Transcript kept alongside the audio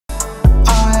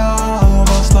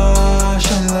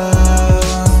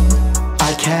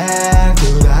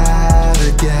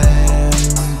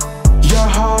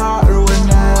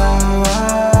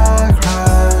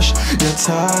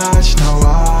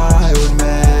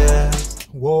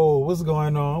what's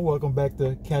going on? Welcome back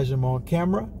to Qajim on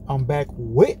Camera. I'm back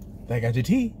with... I got your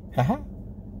tea.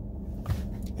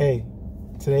 Hey,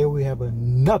 today we have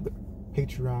another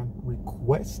Patreon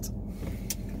request.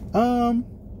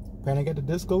 Panic at the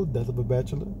Disco, Death of a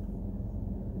Bachelor.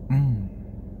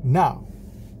 Now,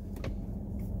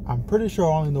 I'm pretty sure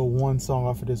I only know one song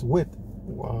off of this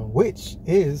which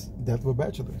is Death of a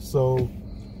Bachelor. So,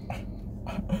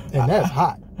 and that's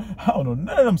hot. I don't know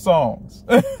none of them songs.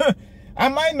 I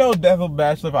might know Death of a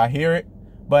Bachelor if I hear it,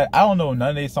 but I don't know none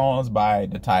of these songs by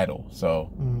the title.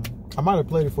 So I might have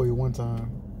played it for you one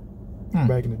time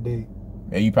back in the day.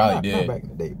 Yeah, you probably did. Not back in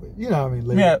the day, but you know what I mean.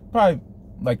 Later. Yeah, probably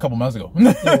like a couple months ago.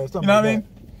 Yeah, you know what I mean?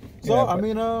 So yeah, I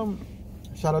mean,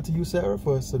 shout out to you, Sarah,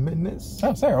 for submitting this.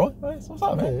 Oh, Sarah, what's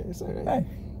up, man? Hey, Sarah. Hey.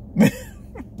 We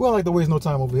don't like to waste no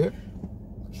time over here.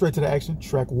 Straight to the action.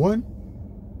 Track 1,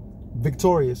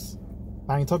 Victorious.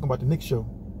 I ain't talking about the Nick show.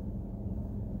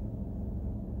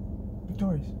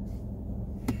 Victorious.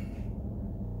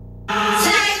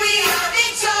 Tonight we are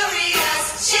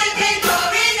victorious, champagne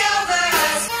pouring over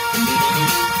us.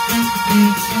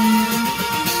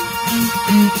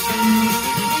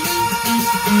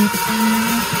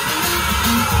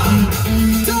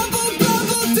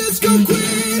 Double disco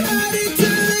queen, added to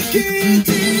the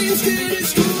canteens, did it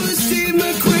school to see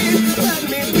my queen. Let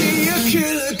me be a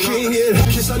killer king. Yeah.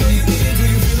 Kiss, I know you need it. Do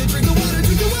you feel it? Drink the water,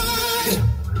 drink the wine.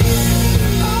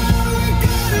 Oh, we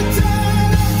gotta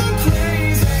turn up the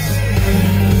crazy,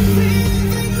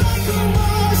 living like a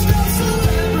washed up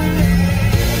celebrity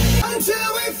until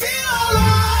we feel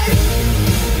alright.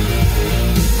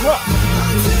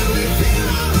 Until we feel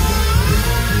alright.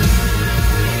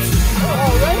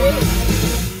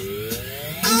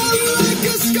 I'm like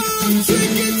a scarf,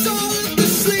 trinkets all up the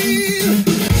sleeve.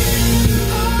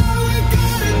 Oh, we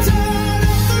gotta turn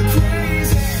up the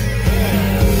crazy,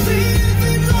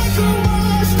 living like a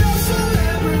washed up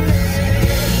celebrity,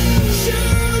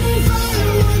 shooting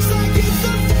fireworks like it's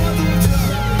the 4th of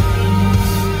July.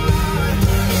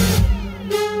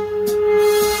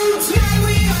 Today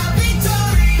we are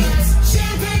victorious,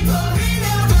 champagne pouring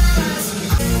over us.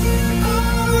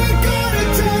 Oh, we gotta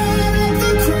turn up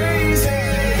the crazy,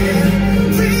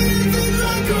 living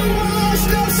like a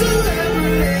washed up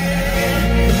celebrity,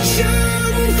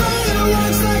 shooting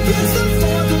fireworks like it's the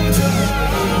 4th of July,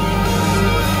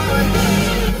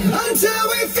 until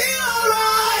we feel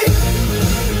alright.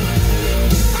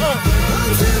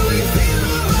 Until we feel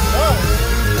alright.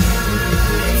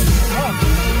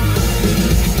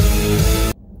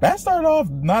 That started off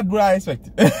not what I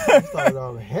expected. Started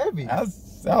off heavy. That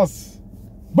was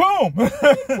boom.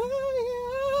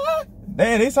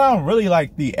 They sound really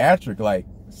like theatric, like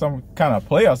some kind of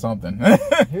play or something.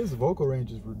 His vocal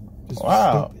range is just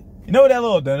Wow. stupid. You know that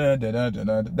little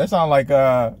that sound like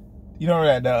you know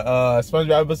that the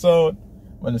SpongeBob episode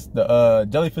when the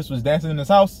jellyfish was dancing in his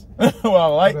house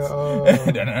while lights. That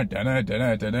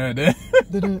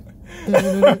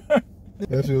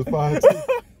shit was fire too.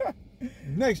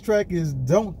 Next track is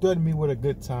Don't Threaten Me With a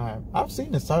Good Time. I've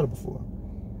seen this title before.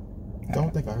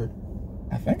 Don't think I heard it.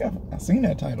 I think I've seen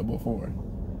that title before.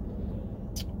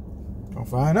 Gonna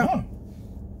find out.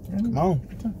 Come on.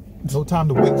 No time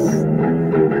to waste.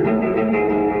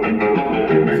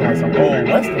 So like some old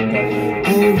western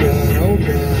type.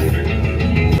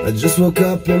 Alright. I just woke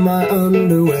up in my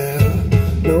underwear.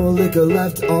 No liquor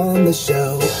left on the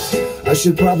shelf. I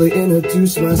should probably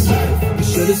introduce myself. You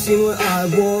should have seen what I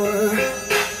wore.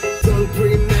 Drunk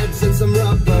pre-meds and some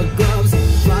rubber gloves.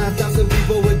 5,000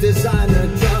 people with designer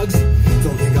drugs.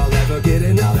 Don't think I'll ever get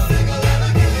enough.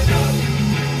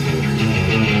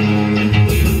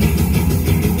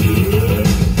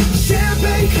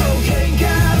 Champagne, cocaine,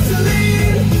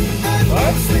 gasoline, and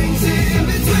most things in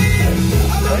between.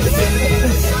 I'm on the city in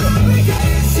the sun, we got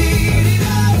it seated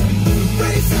up.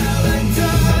 Race hell and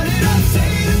turn it up. Say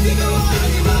it if you go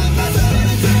on your mind, pass out in a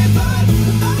great vibe.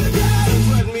 I'm the guy who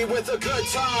threatened me with a good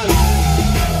time.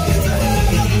 It's a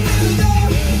hell of a feeling though.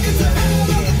 It's a hell of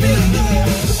a feeling though.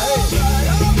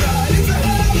 Alright, it's a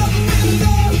hell of a feeling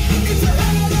though. It's a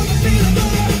hell of a feeling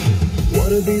though. What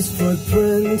are these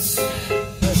footprints?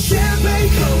 Champagne,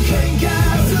 cocaine,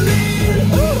 gasoline, and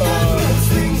most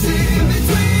things in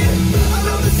between. I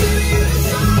know the city in a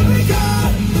shopping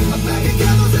cart, a pack of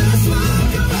camels and a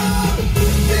smoke around.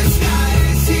 This night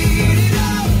is heating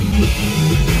up.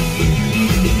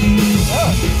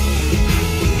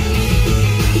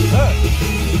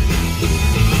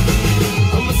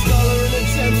 I'm a scholar and a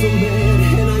gentleman,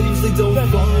 and I usually don't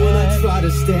fall when I try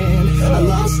to stand. I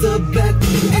lost a bet.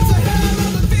 It's a hell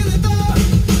of a feeling though.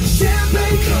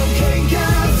 Champagne, cocaine,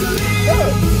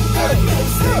 gasoline, and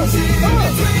most things in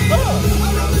between. I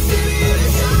know the city in a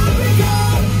shopping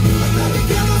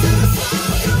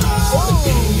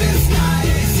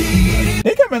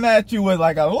coming at you with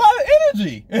like a lot of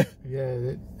energy.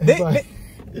 Yeah,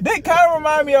 They kind of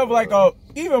remind me of like a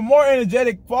even more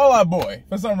energetic Fall Out Boy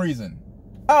for some reason.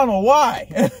 I don't know why.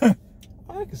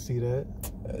 I can see that.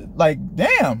 Like,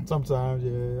 damn. Sometimes,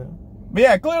 yeah. But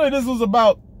yeah, clearly this was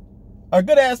about a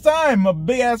good ass time, a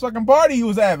big ass fucking party he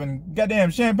was having.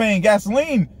 Goddamn champagne,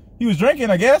 gasoline he was drinking,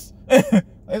 I guess.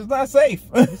 It's not safe.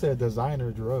 He said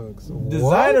designer drugs.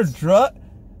 Designer What? drug,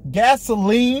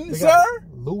 gasoline, They sir. got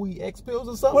Louis X pills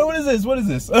or something? What is this? What is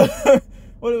this?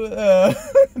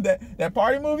 That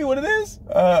party movie? What it is?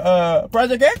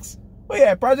 Project X? Oh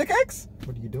yeah, Project X.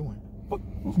 What are you doing?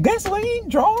 Gasoline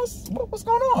draws? What's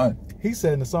going on? He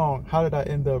said in the song, "How did I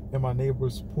end up in my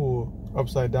neighbor's pool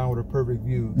upside down with a perfect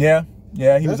view?" Yeah. He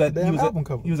That's was at the damn album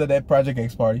cover. he was at that Project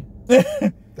X party.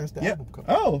 That's the album cover.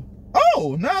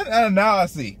 Oh, now I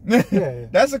see. Yeah.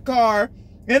 That's a car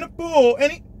in a pool,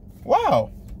 and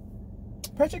wow,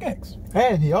 Project X.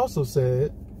 And he also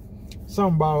said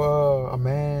something about a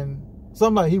man,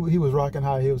 something like he was rocking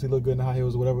high heels, he looked good in high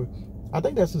heels or whatever. I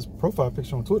think that's his profile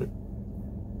picture on Twitter.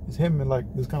 It's him in like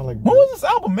this kind of like When was this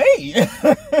album made?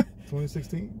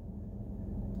 2016.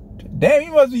 Damn, he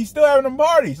must be still having them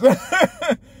parties.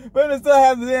 But to still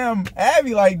have the damn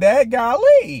Abby like that,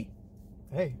 golly.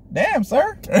 Hey, Damn,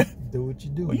 sir. do what you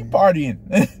do. Well, you man. partying.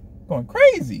 Going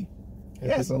crazy. At the-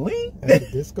 Gasoline. At the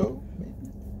disco? Maybe?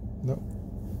 No.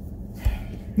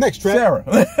 Next track.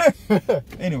 Sarah.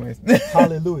 Anyways.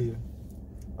 Hallelujah.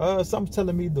 Something's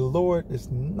telling me the Lord is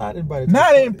not invited to Not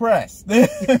the party. impressed.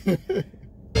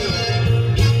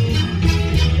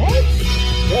 What?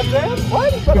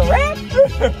 What? You gonna rap?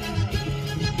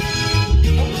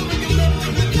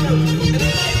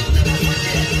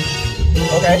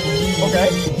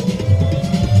 Okay.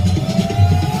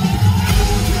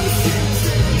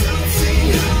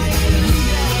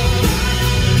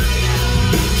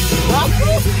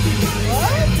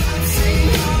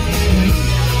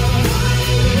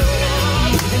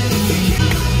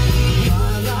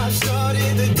 I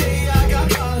started the day I got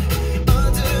caught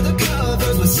under the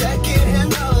covers with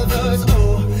secondhand lovers.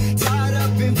 Oh, tied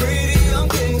up in pretty young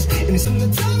things, and it's in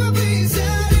the time of peace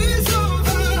that it's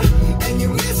over. And you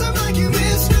miss them like you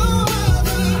miss no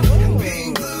other. And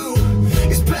being blue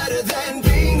is better than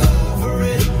being over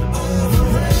it,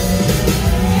 over it.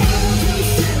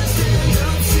 Stand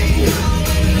up, sing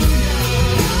hallelujah.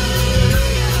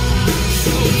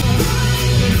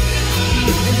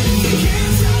 You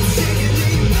can't stop taking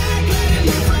me back, letting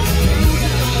me right through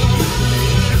you.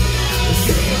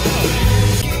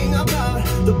 Thinking about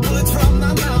the bullets from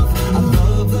my mouth. I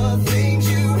love the things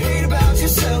you hate about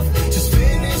yourself. Just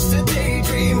finish the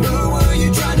daydream. Who were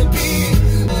you trying to be?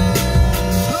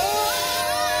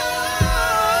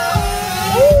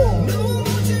 No one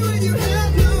wants you when you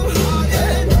have no heart.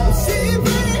 And see it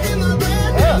better in my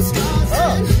brand new scars.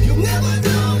 And you'll never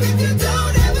know if you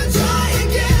don't ever try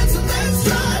again. So let's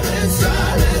try, let's try,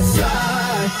 let's try.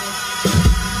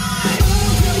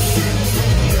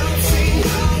 Sing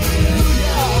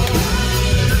hallelujah.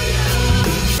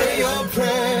 Say your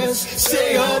prayers,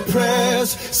 say your prayers,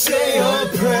 say your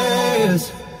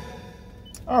prayers.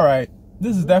 All right.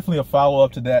 This is definitely a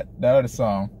follow-up to that other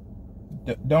song.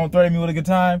 Don't Threaten Me With a Good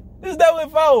Time. This is definitely a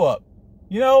follow-up.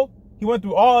 You know, he went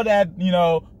through all that, you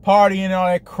know, partying and all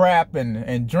that crap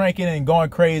and drinking and going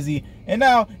crazy. And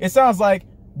now it sounds like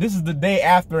this is the day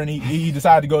after and he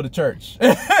decided to go to church.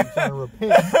 Trying to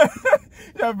repent. Trying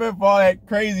to repent for all that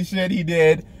crazy shit he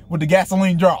did with the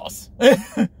gasoline draws.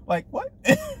 Like, what?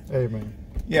 Hey, man.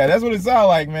 Yeah, that's what it sounds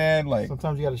like, man. Like,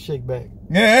 Sometimes you got to shake back.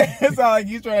 yeah, it sounds like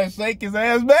he's trying to shake his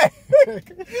ass back.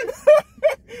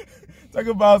 Talk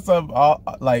about some,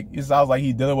 like, it sounds like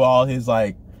he's dealing with all his,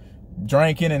 like,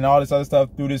 drinking and all this other stuff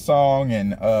through this song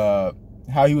and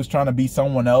how he was trying to be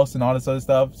someone else and all this other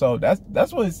stuff. So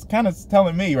that's what it's kind of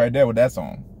telling me right there with that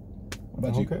song. What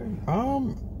about Okay.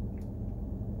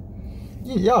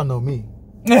 Y'all know me.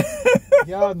 you?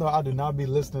 Y'all know I do not be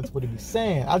listening to what he be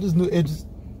saying. I just knew it just.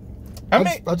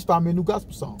 I just found me a new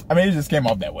gospel song. mean, it just came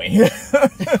off that way.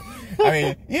 I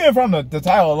mean, even from the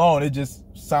title alone, it just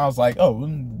sounds like, oh,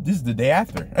 this is the day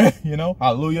after. You know,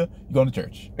 hallelujah, you're going to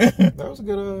church. That was a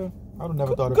good. I would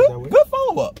never thought of it that way. Good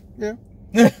follow-up.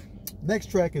 Yeah. Next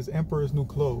track is Emperor's New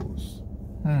Clothes.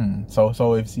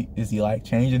 So is he like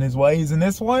changing his ways in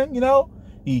this one? You know,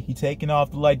 he taking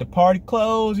off the party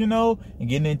clothes, you know, and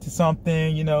getting into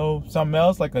something, you know, something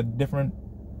else, like a different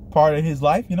part of his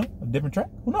life, you know, a different track.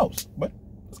 Who knows? But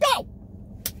let's go.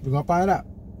 We're gonna find out.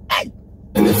 Hey.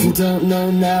 And if you don't know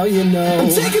now, you know. I'm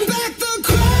taking back the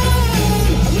crown.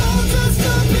 I'm all dressed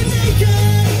up and naked.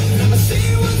 I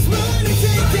see what's money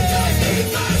taking.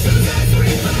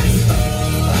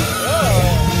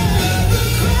 The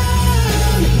crown.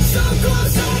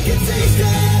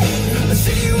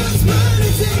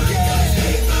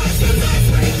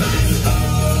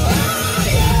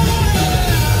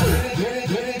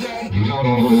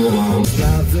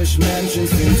 lavish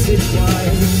mansions, vintage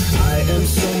wine. I am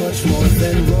so much more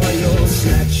than royal.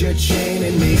 Snatch your chain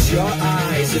and meet your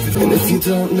eyes. And if you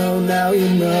don't know, now you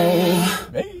know.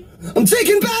 Hey. I'm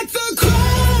taking back the crown.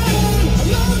 I'm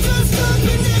not dressed up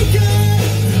and naked.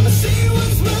 I see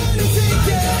what's mine and take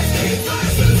it.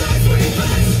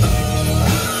 Oh,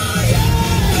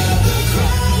 yeah, the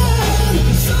crown.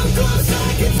 So close I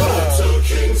can touch. Two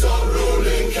kings are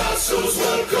ruling castles.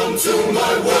 Welcome to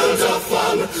my world of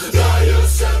fun.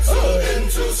 Liars settle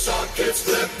into sockets.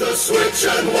 Flip the switch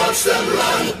and watch them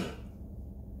run.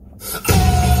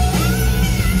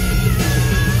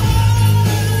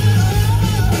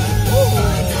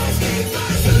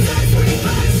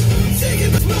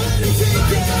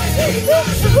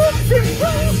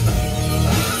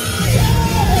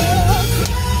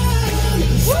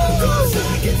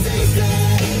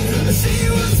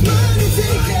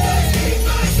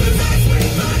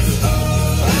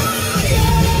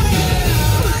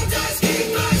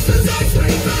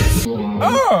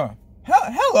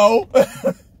 Hello.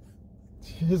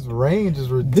 His range is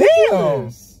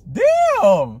ridiculous.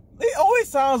 Damn. It always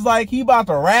sounds like he about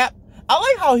to rap. I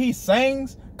like how he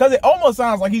sings because it almost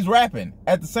sounds like he's rapping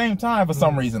at the same time for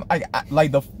some reason.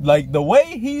 Like the way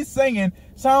he's singing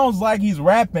sounds like he's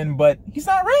rapping, but he's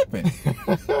not rapping.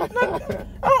 I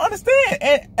don't understand.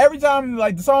 And every time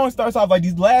like the song starts off, like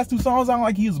these last two songs sound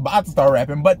like he's about to start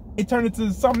rapping, but it turned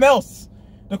into something else.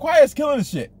 The choir's killing the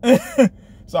shit.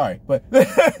 Sorry, but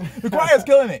the choir's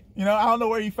killing it. You know, I don't know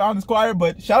where you found this choir,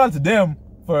 but shout out to them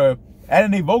for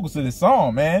adding their vocals to this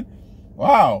song, man.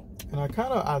 Wow. And I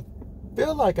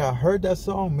feel like I heard that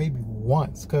song maybe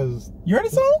once, cause you heard the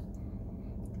song?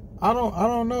 I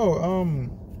don't know.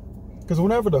 Cause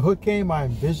whenever the hook came, I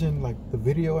envisioned like the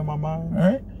video in my mind.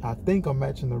 All right. I think I'm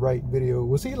matching the right video.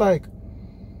 Was he like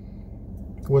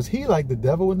the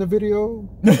devil in the video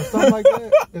or something like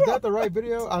that? Is that the right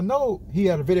video? I know he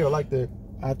had a video like that.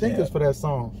 I think it's for that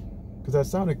song, because that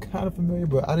sounded kind of familiar,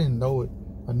 but I didn't know it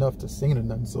enough to sing it or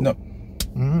nothing. So no,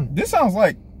 this sounds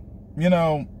like, you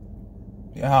know,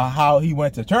 how he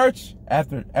went to church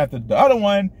after the other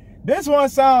one. This one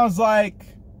sounds like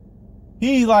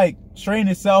he like straightened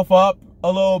himself up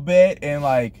a little bit and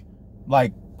like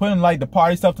putting like the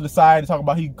party stuff to the side and talking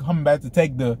about he coming back to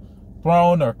take the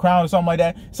throne or crown or something like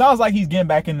that. Sounds like he's getting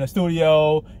back in the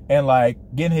studio and like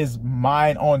getting his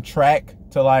mind on track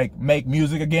to like make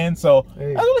music again. So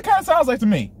that's what it kind of sounds like to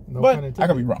me. No, but I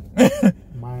could be wrong.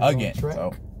 Again. So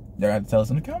y'all got to tell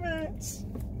us in the comments.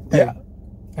 Yeah.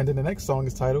 And then the next song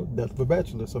is titled Death of a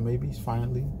Bachelor. So maybe he's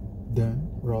finally done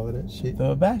with all of that shit.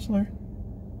 The Bachelor.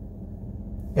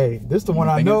 Hey, this the one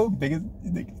I know. You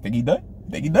think he done?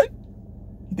 You think he done?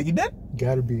 You think he done?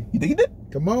 Gotta be. You think he done?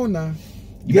 Come on now.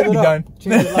 You better be done.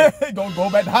 Change your life. Go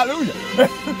back to Hallelujah.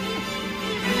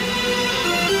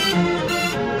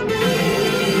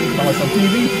 Sound like some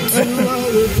TV.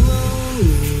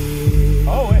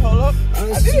 Oh, wait, hold up. I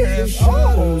did hear this. Oh.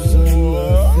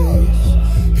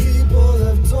 People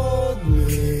have told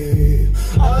me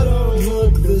I don't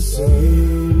look the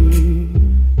same.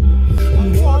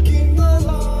 I'm walking the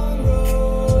long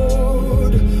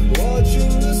road,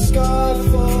 watching the sky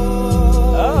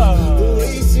fall. The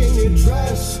lace in your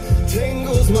dress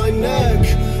tingles my neck.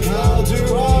 How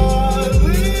do I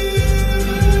live?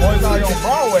 Boys are on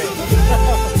Broadway.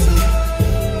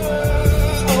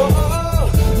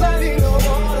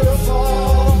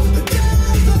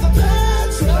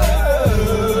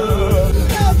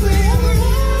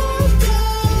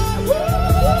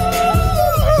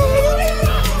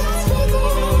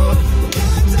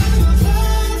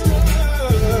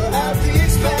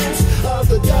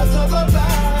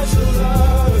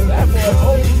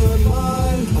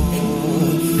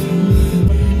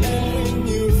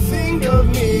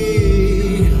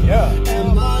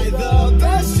 Am I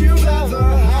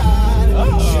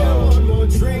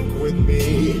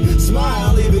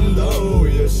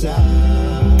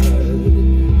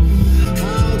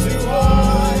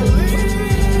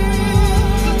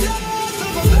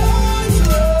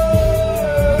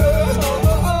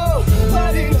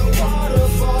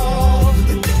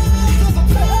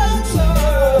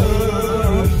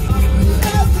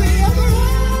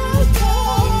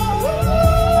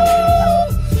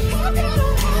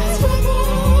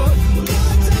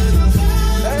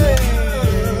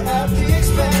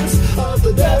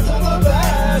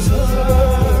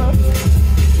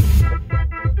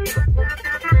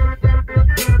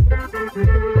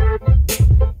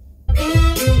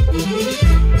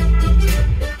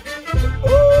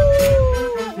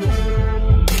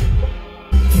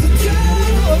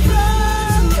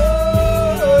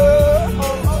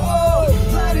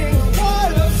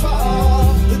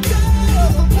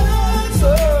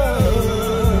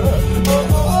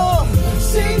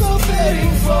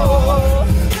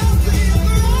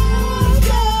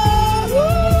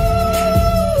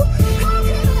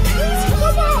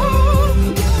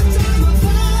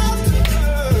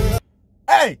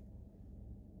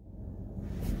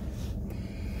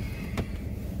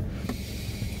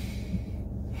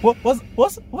What's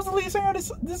the lead singer of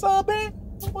this band?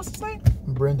 What's his name?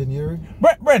 Brendan Urie.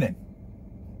 Brendan.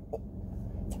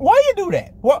 Why you do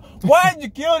that? Why'd you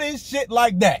kill this shit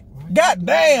like that? God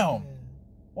damn.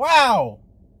 Wow.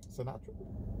 Sinatra.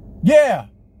 Yeah.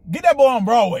 Get that boy on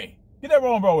Broadway. Get that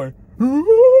boy on Broadway.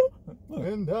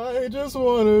 And I just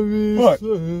wanna be Look.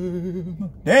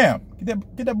 saved. Damn.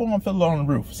 Get that boy on Fiddler on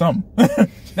the Roof. Something.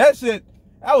 That shit,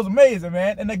 that was amazing,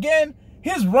 man. And again,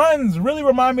 his runs really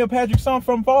remind me of Patrick's song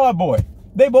from Fall Out Boy.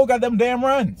 They both got them damn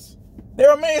runs.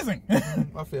 They're amazing.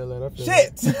 I feel that.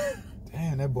 Shit.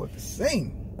 Damn, that boy can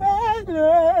sing.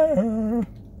 Bachelor.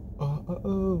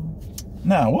 Oh.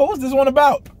 Now, what was this one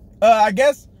about? I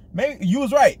guess maybe you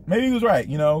was right. Maybe he was right,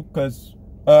 you know, because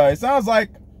it sounds like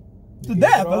the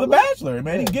death of the Bachelor,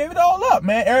 man. He gave it all up,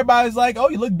 man. Everybody's like, oh,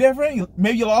 you look different.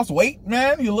 Maybe you lost weight,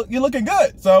 man. You're looking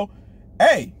good. So,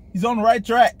 hey, he's on the right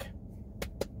track.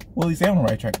 Will he stay on the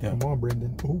right track, though? Come on,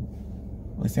 Brendan. Ooh.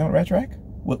 Will he stay on the right track?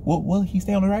 Will he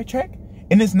stay on the right track?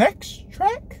 In this next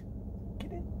track?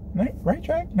 Get it? Right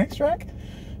track? Next track?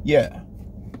 Yeah.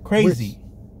 Crazy.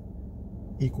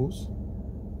 Which equals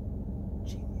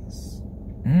Genius.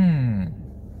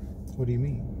 What do you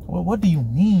mean? Well, what do you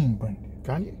mean, Brendan?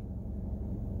 Kanye?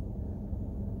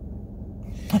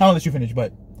 I'll let you finish,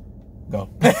 but go.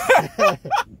 I'm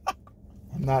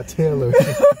not Taylor.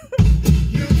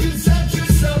 You can set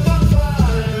yourself on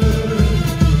fire.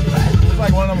 It's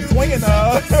like one of them swinging.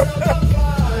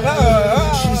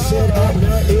 She said at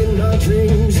night in our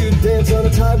dreams you dance on a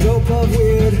tightrope of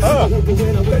weird. But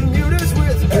when I went mute as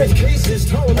with great cases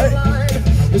told the line,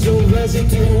 there's no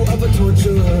residue of a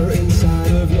torturer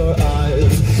inside of your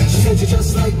eyes. She said you're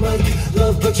just like Mike,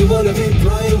 love, but you wanna be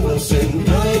Brian Wilson.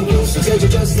 Brian Wilson said you're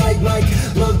just like Mike,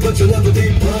 love, but you'll never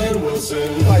be Brian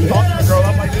Wilson. Like talking to the girl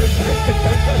up like this.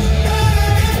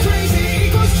 Crazy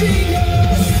equals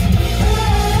genius.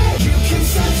 You can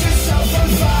set yourself on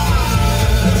fire,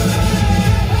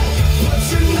 but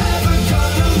you're never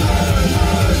gonna learn.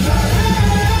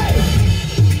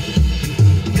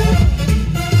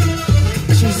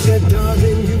 She said,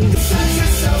 darling, you set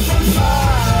yourself on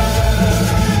fire,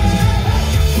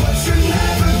 but you're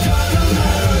never gonna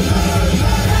learn.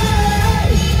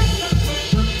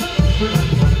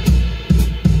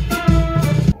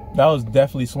 That was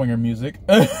definitely swinger music.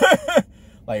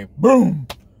 Like boom.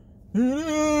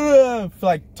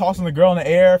 Like tossing the girl in the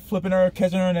air, flipping her,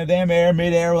 catching her in the damn air,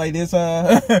 mid-air like this,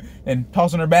 and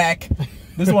tossing her back.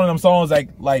 This is one of them songs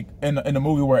like in the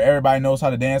movie where everybody knows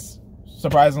how to dance,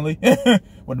 surprisingly.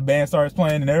 When the band starts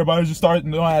playing and everybody just starts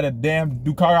knowing how to damn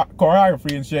do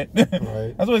choreography and shit.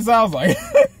 Right. That's what it sounds like.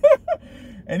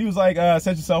 And he was like,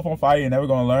 set yourself on fire, you're never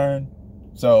gonna learn.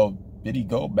 So did he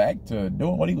go back to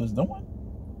doing what he was doing?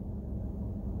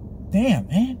 Damn,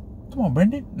 man. Come on,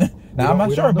 Brendan. Now, I'm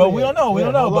not sure, but we don't know. We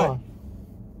don't know, but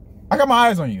I got my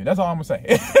eyes on you. That's all I'm going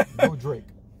to say. No Drake.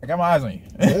 I got my eyes on you.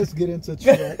 Let's get into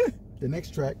track. The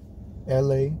next track,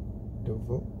 L.A.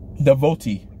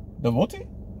 Devotee. Devotee?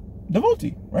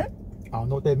 Devotee, right? I don't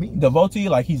know what that means. Devotee,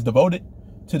 like he's devoted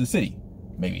to the city,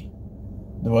 maybe.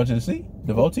 Devoted to the city?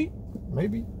 Devotee?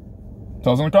 Maybe.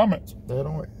 Tell us in the comments.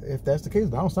 If that's the case,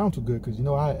 that don't sound too good because you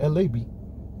know how L.A. be.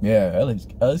 Yeah,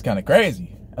 LA's kind of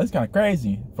crazy. LA's kind of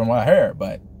crazy from what I heard,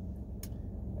 but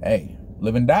hey,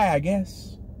 live and die, I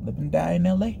guess. Live and die in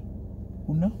LA.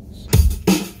 Who knows?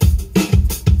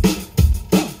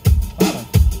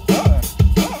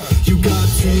 You got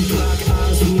two black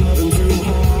eyes from loving too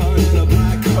hard, and a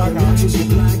black heart watches your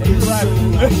blackest soul.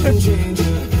 I can change it.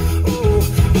 Oh,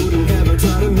 wouldn't ever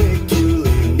try to make you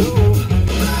leave. No,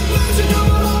 black magic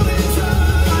all the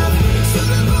time.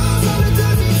 Slipping balls on the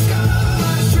desert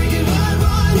skies, drinking white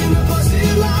wine in a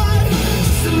busted line.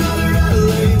 Just another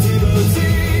LA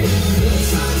devotee.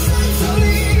 Sunsets don't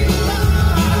need a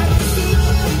lie.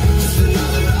 Just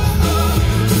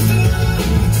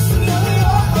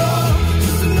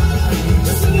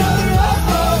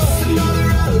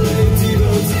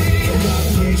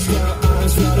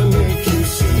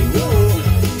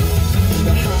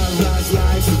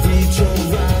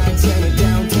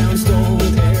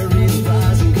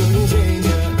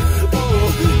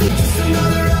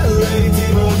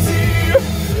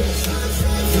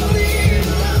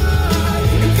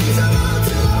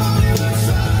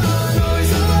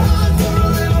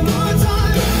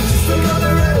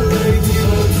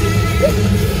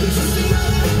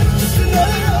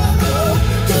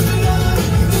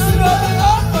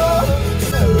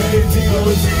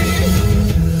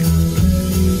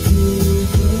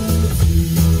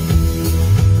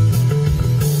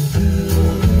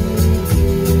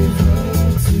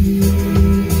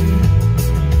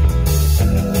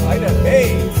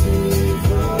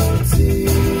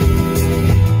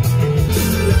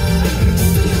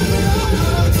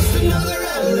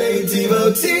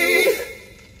devotee.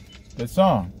 Good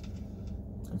song.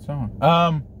 Good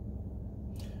song.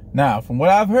 Now, from what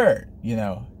I've heard, you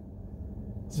know,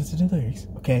 listen to the lyrics,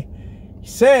 okay? He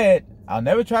said, I'll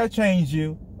never try to change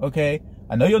you, okay?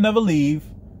 I know you'll never leave.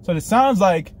 So it sounds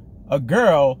like a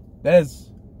girl that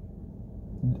is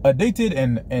addicted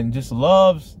and just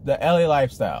loves the LA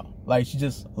lifestyle. Like, she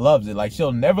just loves it. Like,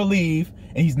 she'll never leave,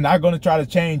 and he's not going to try to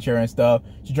change her and stuff.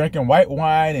 She's drinking white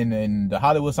wine, and the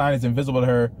Hollywood sign is invisible to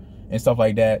her and stuff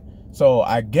like that. So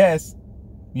I guess,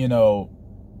 you know,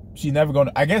 she's never going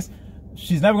to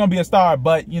be a star,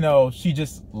 but, you know, she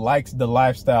just likes the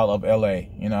lifestyle of LA,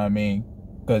 you know what I mean?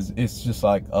 Because it's just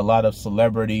like a lot of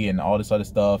celebrity and all this other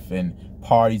stuff and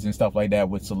parties and stuff like that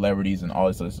with celebrities and all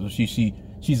this other stuff. So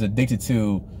she's addicted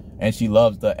to, and she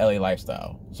loves the LA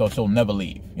lifestyle. So she'll never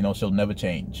leave, you know, she'll never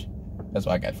change. That's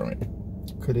what I got from it.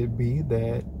 Could it be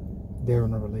that they're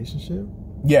in a relationship?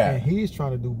 Yeah. And he's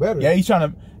trying to do better. Yeah,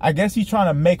 I guess he's trying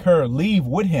to make her leave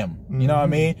with him. You know what I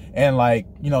mean? And like,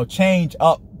 you know, change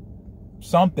up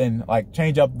something, like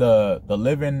change up the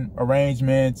living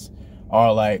arrangements,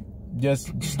 or like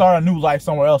just start a new life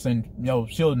somewhere else. And, you know,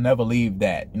 she'll never leave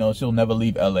that. You know, she'll never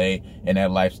leave LA and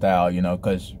that lifestyle, you know,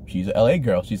 because she's an LA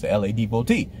girl. She's an LA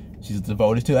devotee. She's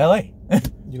devoted to LA.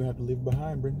 You don't have to leave it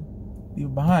behind, Brendan. Leave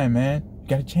it behind, man. You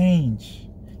gotta change.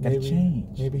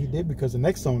 Change. Maybe he did, because the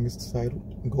next song is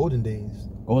titled Golden Days.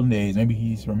 Golden Days. Maybe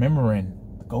he's remembering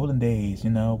the golden days,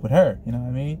 you know, with her. You know what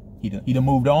I mean? He done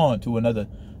moved on to another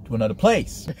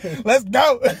place. Let's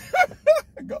go.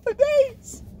 Golden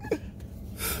Days.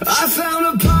 I found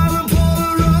a pile of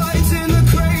Polaroids in the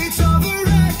crates of a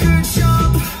record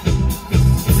shop.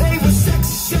 They were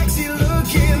sexy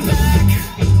looking back.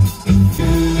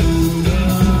 In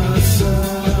the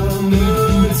summertime.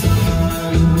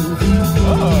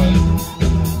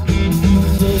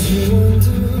 Don't you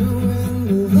wonder when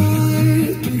the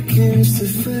light begins to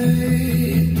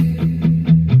fade,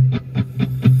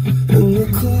 and the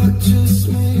clock just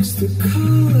makes the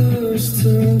colors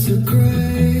turn to gray?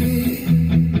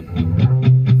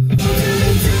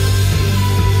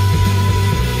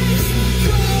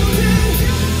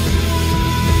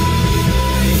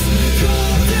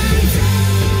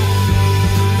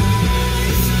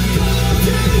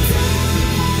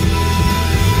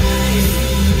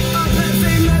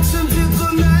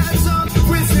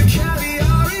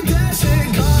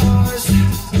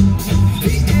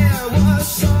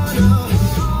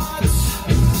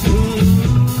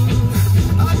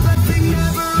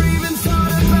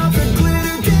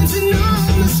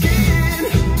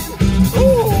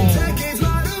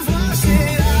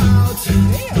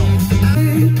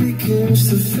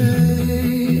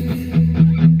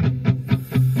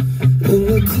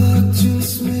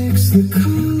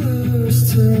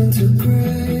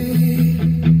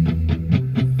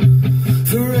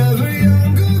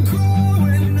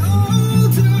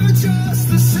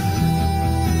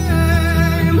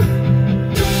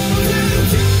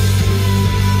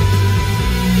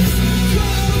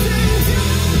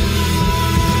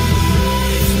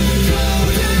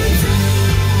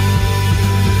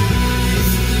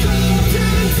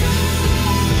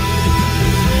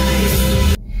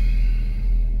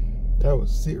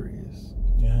 Serious.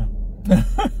 Yeah.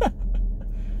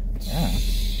 Yeah.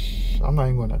 I'm not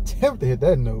even going to attempt to hit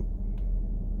that note.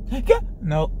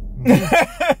 Nope.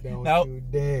 Don't Nope. you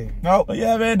dare. Nope.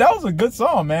 Yeah, man, that was a good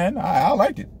song, man. I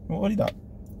liked it. What do you thought?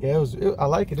 Yeah, I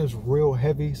like it. It's real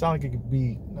heavy. Sound like it could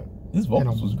be. His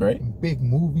vocals was great. Big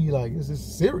movie, like this is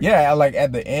serious. Yeah, like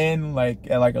at the end,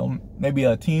 like at like maybe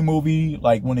a teen movie,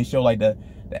 like when they show like the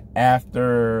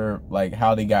after, like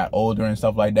how they got older and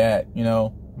stuff like that, you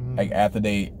know. Like after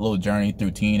they little journey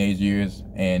through teenage years,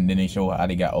 and then they show how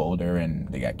they got older and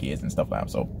they got kids and stuff like that.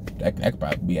 So that could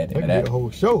probably be at the end of that. The whole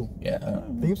show. Yeah.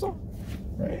 Theme song.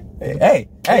 Right. Hey,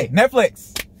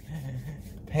 Netflix,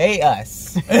 pay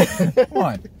us. Come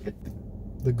on.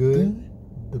 The good,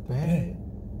 the bad,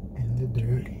 and the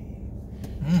dirty.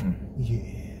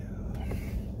 Yeah.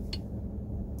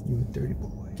 You a dirty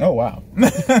boy. Oh wow.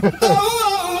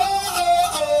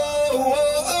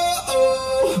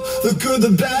 The good, the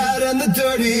bad, and the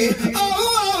dirty.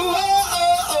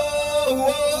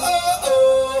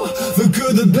 The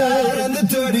good, the bad, and the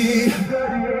dirty.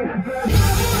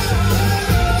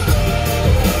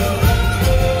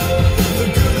 The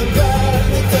good, the bad,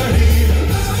 and the dirty.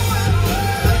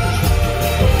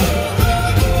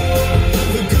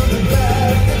 The good, the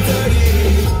bad, and the dirty.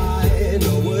 I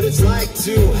know what it's like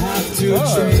to have to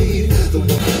trade the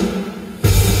one.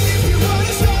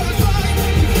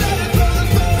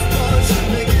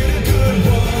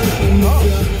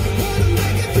 Wanna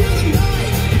make it through the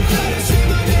night, better say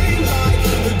my name like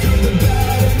the good, the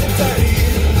bad, and the dirty.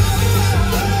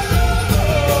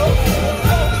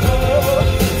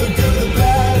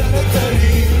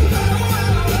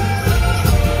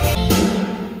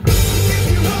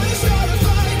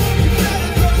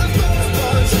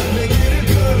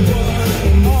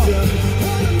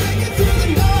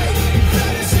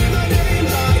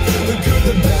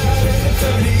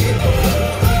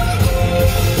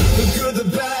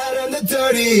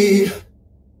 me.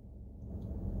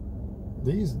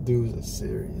 These dudes are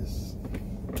serious.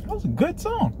 That was a good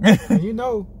song. And you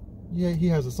know, yeah, he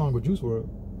has a song with Juice WRLD.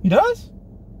 He does?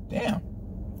 Damn.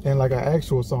 And like an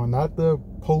actual song, not the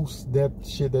post-death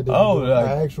shit that they Oh, do. like,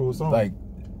 An actual song. Like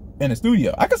in the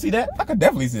studio. I could see that. I could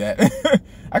definitely see that.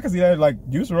 I could see that, like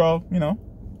Juice WRLD, you know,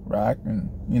 rock, and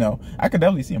you know, I could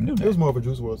definitely see him do that. It was more of a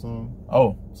Juice WRLD song.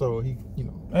 Oh, So he, you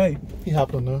know, hey, he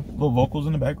hopped on the little vocals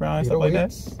in the background and stuff like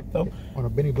that. So on a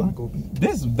Benny Blanco beat.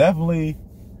 this is definitely,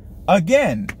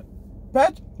 again,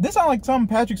 this sounds like something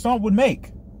Patrick Stump would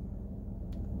make.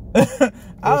 I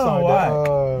don't know why.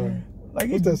 What's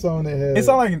Like that song that had? it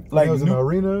sounds like it was in new, the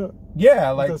arena. yeah,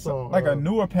 like that song? like a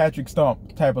newer Patrick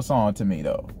Stump type of song to me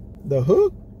though. The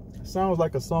hook sounds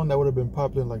like a song that would have been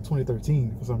popular in like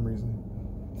 2013 for some reason.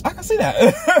 I can see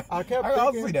that. I kept I can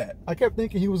thinking, see that. I kept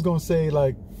thinking he was gonna say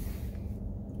like,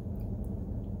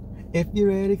 "If you're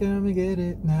ready, come and get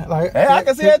it now." Like, Hey, I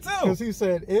can see that too. Because he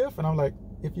said "if," and I'm like,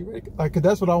 "If you're ready," like, 'cause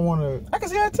that's what I want to. I can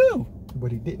see that too.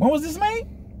 But he didn't. When was this made?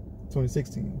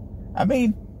 2016. I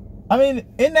mean,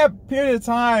 in that period of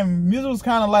time, music was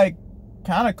kind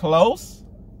of close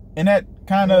in that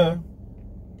kind of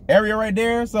area right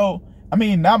there. So, I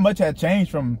mean, not much had changed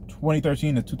from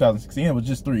 2013 to 2016. It was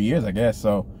just 3 years, I guess.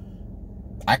 So,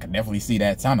 I could definitely see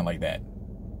that sounding like that.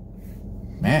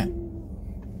 Man,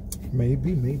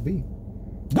 Maybe.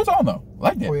 good song though. I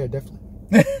like that. Oh yeah,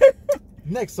 definitely.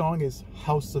 Next song is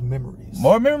 "House of Memories."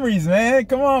 More memories, man.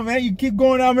 Come on, man. You keep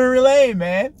going down memory lane,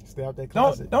 man. Stay out that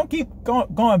closet. Don't keep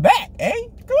going back, eh?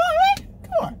 Come on, man.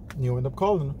 Come on. You end up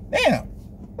calling him, Damn.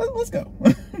 Let's go.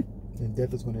 and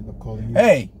death is gonna end up calling you.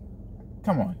 Hey,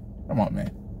 come on,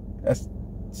 man. That's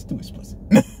too explicit.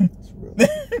 It's real.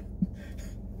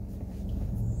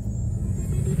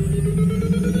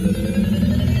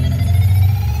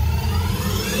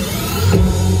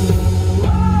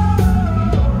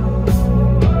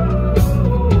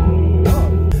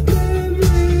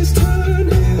 Memories turn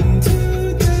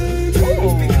into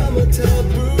daydreams, become a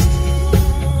taboo.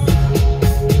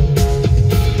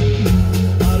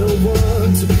 I don't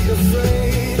want to be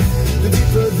afraid. The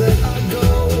deeper that I go,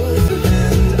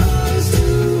 and eyes to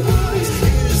eyes,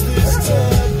 is this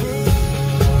taboo?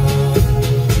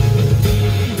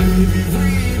 Baby, we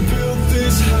built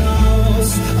this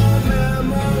house on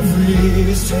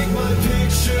memories. Take my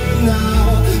picture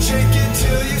now, shake it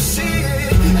till you see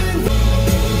it, and I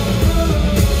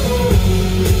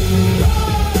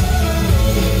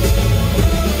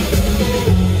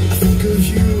think of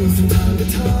you from time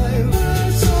to time.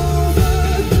 That's all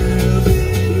that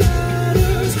really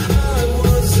matters. I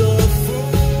was a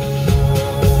fool.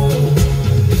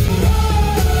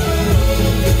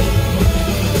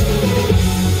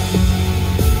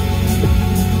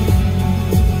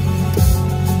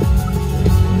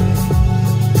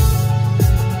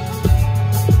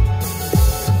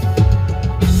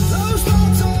 Those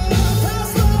thoughts of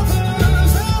past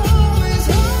lovers, they'll always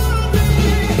haunt me.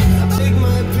 Take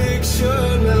my picture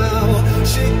now,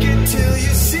 shake it till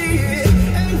you see it,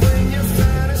 and when your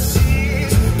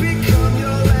fantasies become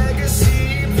your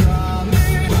legacy,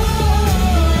 promise.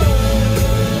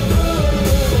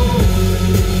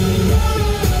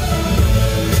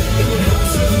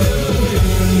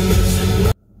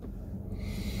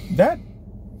 That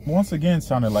once again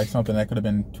sounded like something that could have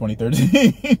been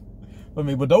 2013 for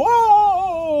me. But the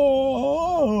whoa,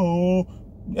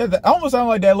 yeah, that almost sounded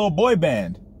like that little boy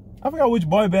band. I forgot which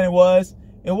boy band it was.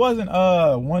 It wasn't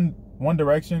One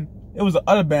Direction. It was the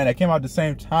other band that came out at the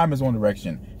same time as One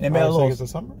Direction. And they made a Five little. Seconds of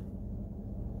Summer.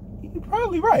 You're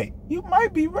probably right. You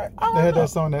might be right. I They don't had know. that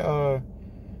song that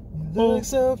look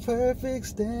so perfect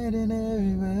standing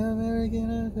everywhere,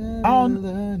 American. I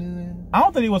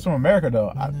don't think he was from America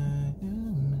though. I don't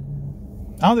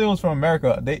think it was from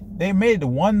America. They made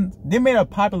a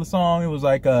popular song. It was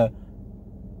like what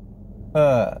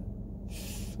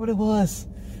it was.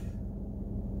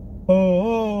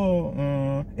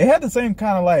 It had the same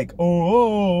kind of like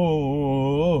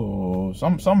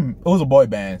some it was a boy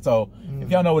band. So if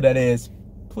y'all know what that is,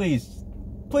 please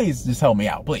just help me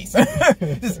out, please.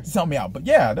 just help me out. But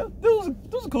yeah, that was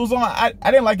a cool song. I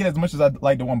didn't like it as much as I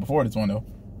liked the one before this one though.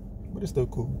 But it's still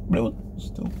cool. But it was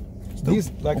still These,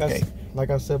 like okay. I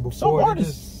said Some before, they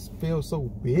artists- just feel so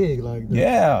big. Like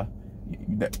Yeah.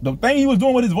 The thing he was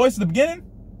doing with his voice at the beginning,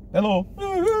 that little,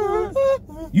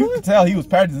 you could tell he was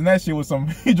practicing that shit with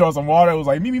he drank some water. It was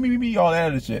like, me, all that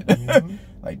other shit. Mhm.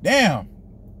 Like, damn.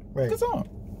 Right. Good song.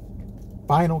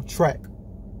 Final track.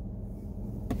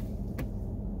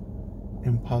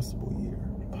 Impossible Year.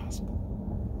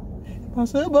 Impossible.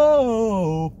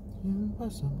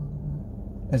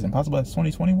 Impossible. As impossible as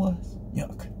 2020 was?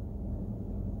 Yuck.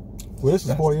 Well, this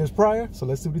is 4 years prior, so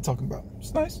let's see what he's talking about.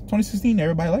 It's nice. 2016,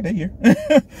 everybody liked that year.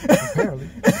 Apparently.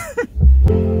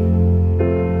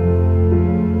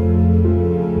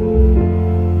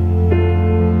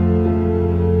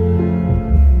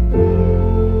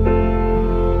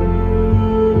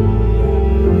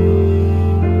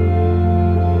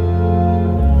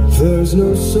 There's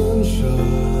no sunshine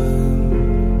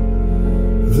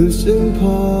this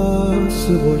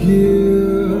impossible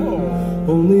year.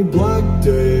 Only black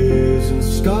days and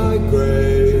sky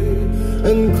gray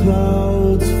and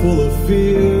clouds full of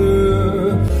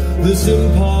fear. This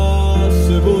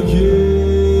impossible year.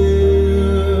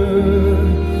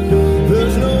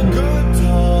 There's no good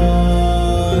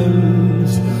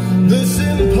times this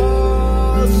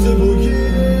impossible year.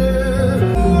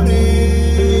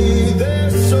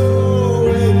 They're so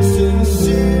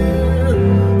insincere.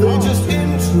 They just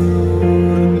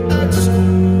intrude and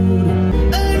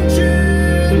exclude.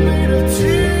 Engine made of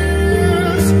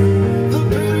tears. The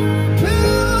bitter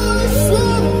pill I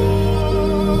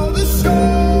swallow. The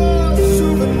scar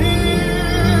souvenir.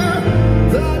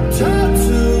 That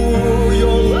tattoo,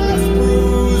 your last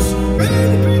bruise. In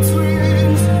between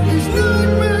these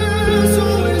nightmares,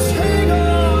 always hang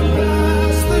on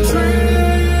past the tree.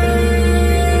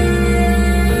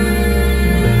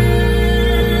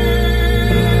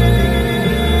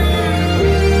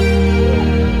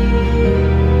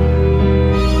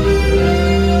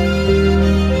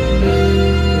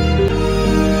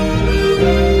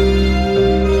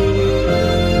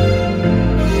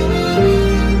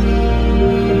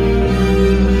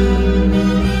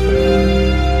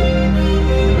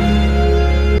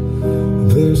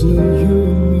 There's no you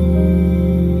and me.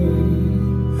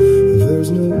 There's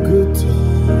no good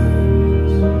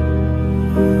times.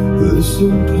 This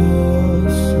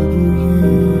impossible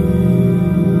year.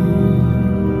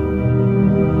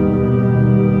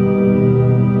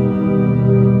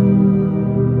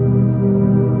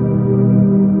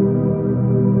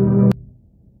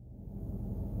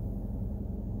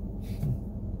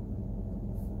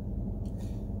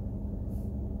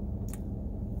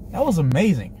 That was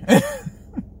amazing.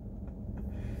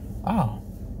 Wow.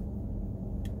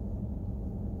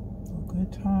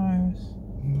 Good times.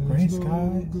 Gray There's no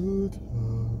skies. good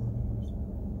times.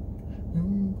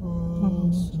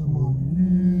 Impossible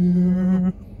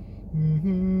year.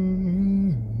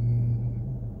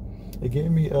 It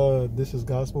gave me This Is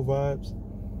Gospel vibes.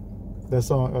 That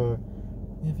song,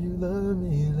 if you love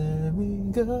me, let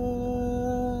me go.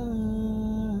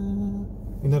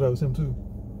 You know that was him too.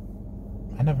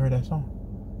 I never heard that song.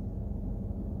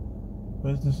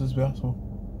 What is This Is Gospel?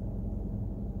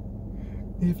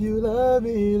 If you love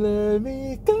me, let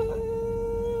me go.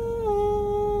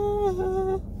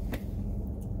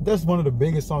 That's one of the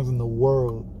biggest songs in the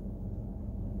world.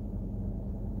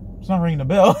 It's not ringing a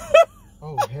bell.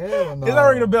 Oh hell no! It's not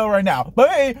ringing a bell right now.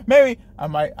 But maybe I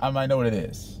might know what it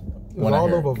is. It was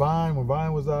all over Vine when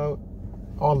Vine was out.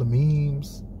 All the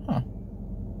memes. Huh.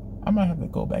 I might have to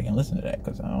go back and listen to that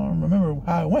because I don't remember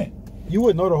how it went. You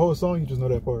wouldn't know the whole song. You just know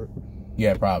that part.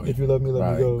 Yeah, probably. If you love me,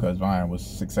 let me go. Because Vine was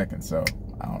 6 seconds, so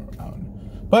I don't know.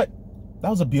 But that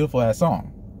was a beautiful ass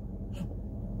song.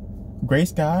 Gray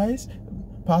skies,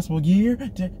 possible year,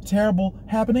 terrible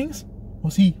happenings.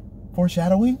 Was he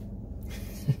foreshadowing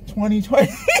 2020?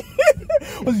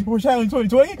 Was he foreshadowing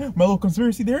 2020? My little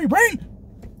conspiracy theory brain.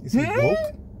 Is he woke?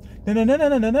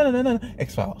 No.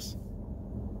 X-Files.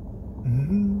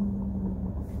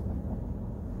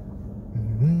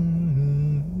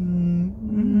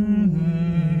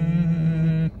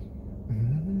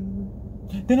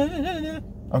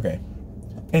 Okay.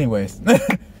 Anyways,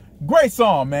 great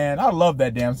song, man. I love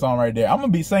that damn song right there. I'm gonna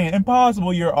be saying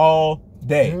 "Impossible Year" all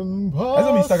day. That's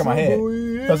gonna be stuck in my head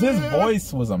because his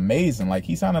voice was amazing. Like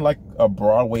he sounded like a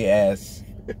Broadway ass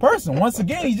person. Once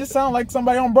again, he just sounded like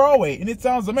somebody on Broadway, and it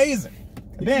sounds amazing.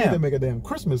 You need to Damn. make a damn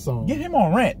Christmas song. Get him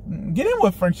on Rent. Get him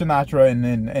with Frank Sinatra and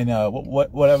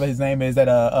whatever his name is that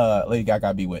Lady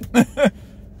Gaga be with.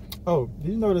 Oh,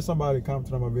 did you notice somebody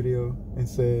commented on my video and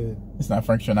said It's not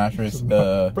Frank Sinatra. It's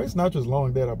Frank Sinatra's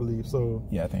long dead, I believe. So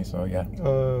yeah, I think so. Yeah,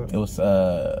 it was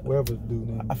whatever dude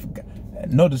name. I forgot.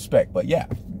 No disrespect, but yeah,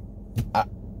 I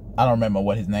don't remember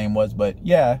what his name was, but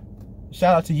yeah,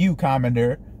 shout out to you,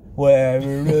 Commander. Whatever.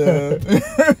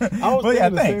 I was But thinking the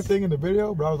same thanks. thing in the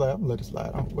video, but I was like, I'm gonna let it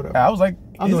slide. Whatever. I was like,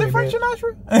 I is know it what Frank you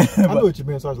Sinatra? I knew what you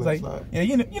meant, so I was It's like, like, slide. yeah,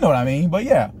 you know what I mean. But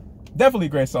yeah, definitely a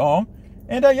great song.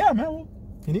 And yeah, man. Well,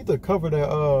 You need to cover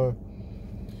that.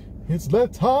 It's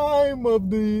that time of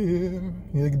the year.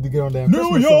 You need to get on that.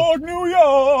 New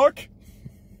York.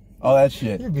 All that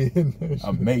shit. You be in there.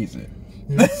 Amazing.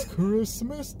 It's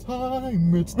Christmas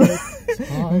time. It's that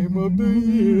time of the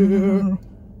year.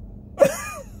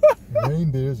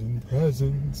 Reindeers and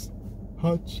presents,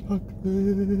 hot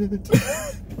chocolate.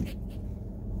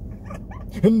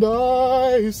 And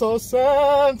I saw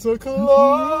Santa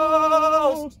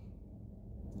Claus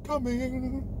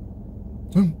coming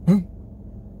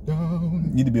down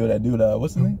You need to be with that dude.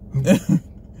 What's his name?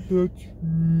 the tree.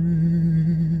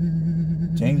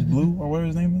 James Blue, or whatever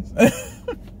his name is.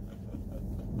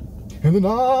 And then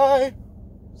I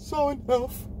saw an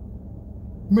elf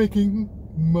making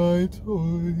my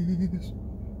toys.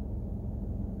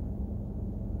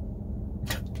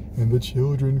 And the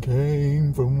children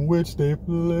came from which they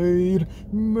played,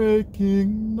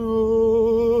 making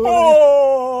noise.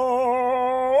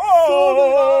 So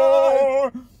then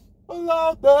I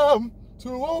allowed them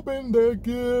to open their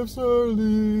gifts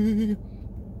early,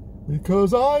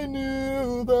 because I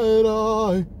knew that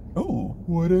I Ooh.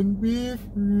 wouldn't be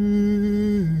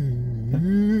free.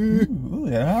 Ooh,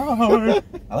 yeah.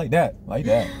 I like that.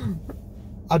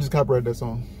 I just copyrighted that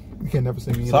song. You can never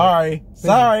sing me. Sorry.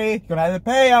 Gonna have to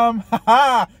pay them.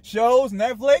 Shows,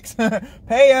 Netflix,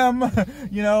 pay them.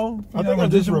 You know. I think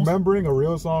I'm just remembering a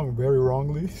real song very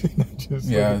wrongly. Just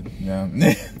Yeah.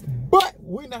 But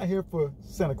we're not here for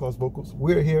Santa Claus vocals.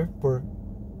 We're here for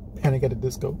Panic at the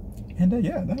Disco. And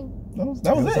yeah, that was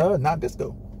it. Not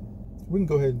disco. We can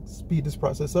go ahead and speed this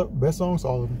process up. Best songs,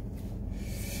 all of them.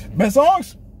 Best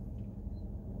songs.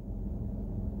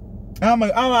 I'm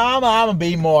gonna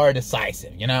be more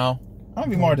decisive, you know. I'm gonna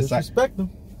be more decisive. Disrespect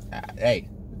them. Hey,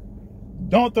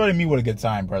 don't throw at me with a good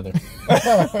time, brother.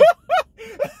 Don't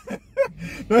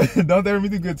throw at me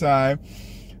with a good time.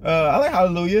 I like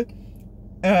Hallelujah.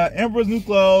 Emperor's New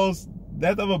Clothes.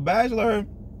 Death of a Bachelor.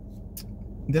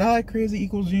 Did I like Crazy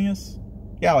Equals Genius?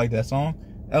 Yeah, I like that song.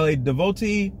 LA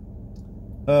Devotee.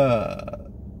 I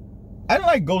didn't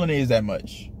like Golden Age that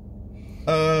much.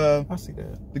 I see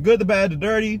that. The Good, the Bad, the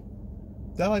Dirty.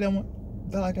 Did I like that one?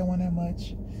 Did I like that one that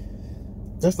much?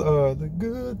 That's the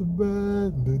good, the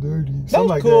bad, the dirty. That Something was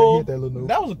like cool. that. Hit that little note.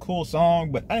 That was a cool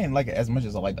song, but I didn't like it as much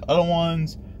as I like the other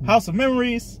ones. House of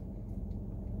Memories.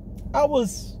 I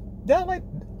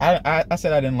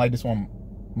said I didn't like this one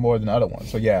more than the other one.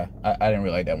 So yeah, I didn't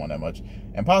really like that one that much.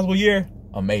 Impossible Year,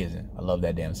 amazing. I love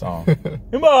that damn song.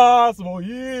 Impossible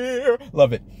Year.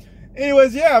 Love it.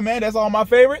 Anyways, yeah, man, that's all my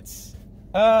favorites.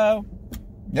 Yeah.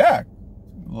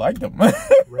 Like them.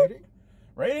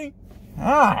 Rating?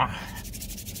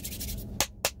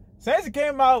 Since it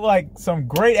came out like some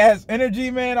great ass energy,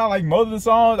 man, I like most of the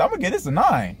songs. I'm gonna give this a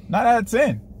 9. 9 out of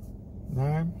 10.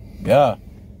 9? Yeah. I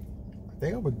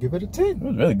think I would give it a 10. It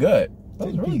was really good. That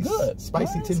was 10 really piece. good.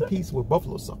 Spicy 9 10 piece with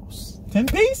buffalo sauce. 10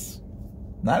 piece?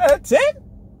 9 out of 10?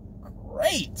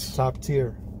 Great. Top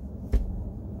tier.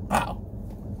 Wow.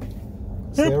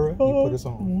 Sarah, you put us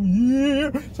on.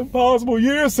 Yeah. It's Impossible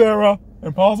Year, Sarah.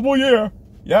 Impossible Year.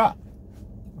 Yeah.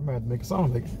 I'm gonna have to make a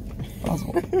song like it.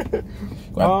 Possible. Gonna have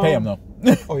to pay him though.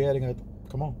 Oh yeah, they got to,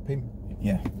 come on, pay me.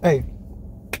 Yeah. Hey,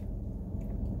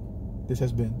 this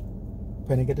has been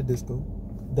Panic at the Disco,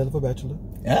 Death of a Bachelor.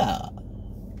 Yeah.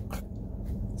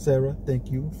 Sarah,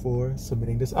 thank you for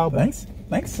submitting this album.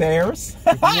 Thanks, Sarah. If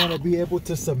you want to be able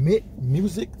to submit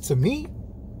music to me,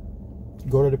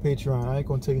 go to the Patreon. I ain't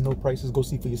gonna tell you no prices. Go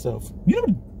see for yourself. You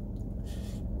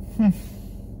never.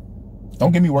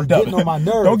 Don't get me worked up. Getting on my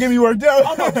nerves. Don't get me worked up.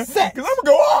 I'm upset. Cause I'm gonna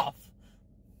go off.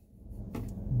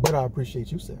 But I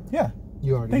appreciate you, Sarah. Yeah.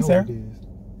 You already Thanks, know Sarah. what it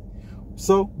is.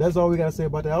 So that's all we gotta say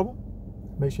about the album.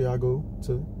 Make sure y'all go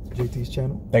to JT's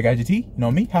channel. That guy GT, you know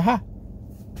me? Haha.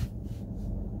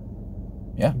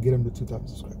 Yeah. Get him to 2,000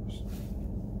 subscribers.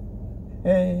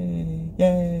 Hey,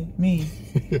 yay, me.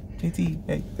 JT,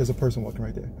 hey. There's a person walking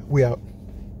right there. We out.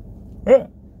 Yeah.